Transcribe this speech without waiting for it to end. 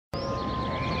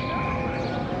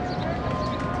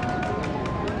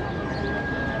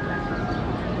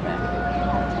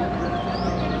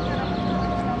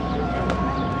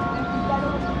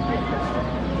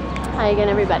Hi again,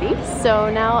 everybody. So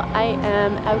now I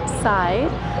am outside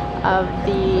of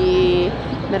the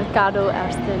Mercado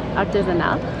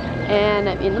Artesanal and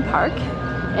I'm in the park,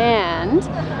 and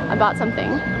I bought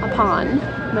something upon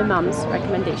my mom's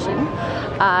recommendation.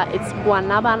 It's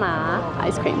Guanabana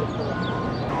ice cream.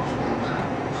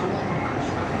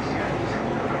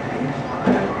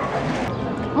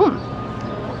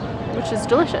 Which is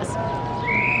delicious.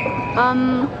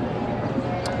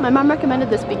 My mom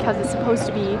recommended this because it's supposed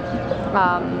to be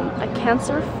a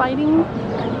cancer-fighting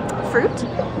fruit,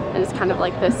 and it's kind of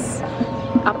like this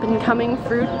up-and-coming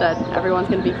fruit that everyone's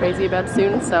going to be crazy about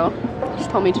soon, so she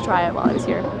told me to try it while I was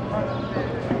here.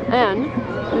 And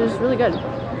it was really good.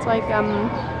 It's like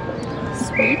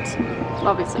sweet,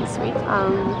 obviously sweet.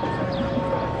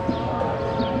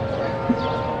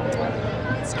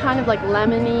 It's kind of like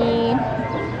lemony,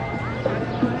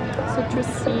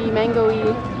 citrusy,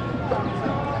 mango-y.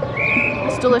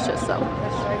 It's delicious, so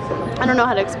I don't know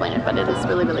how to explain it, but it is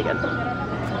really, really good.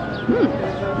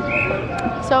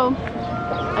 So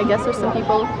I guess there's some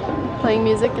people playing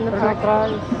music in the park.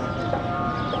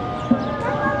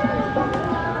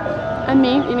 And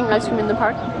me eating ice cream in the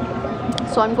park.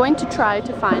 So I'm going to try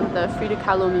to find the Frida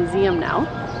Kahlo Museum now.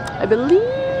 I believe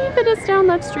it is down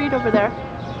that street over there.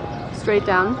 Straight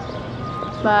down.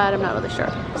 But I'm not really sure.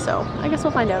 So I guess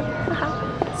we'll find out.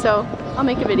 So I'll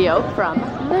make a video from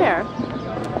there.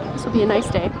 This will be a nice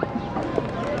day.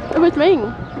 It was raining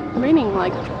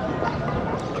like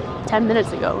 10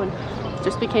 minutes ago and it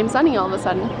just became sunny all of a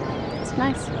sudden. It's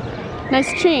nice.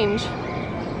 Nice change.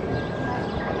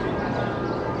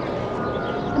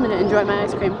 I'm gonna enjoy my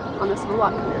ice cream on this little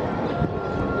walk.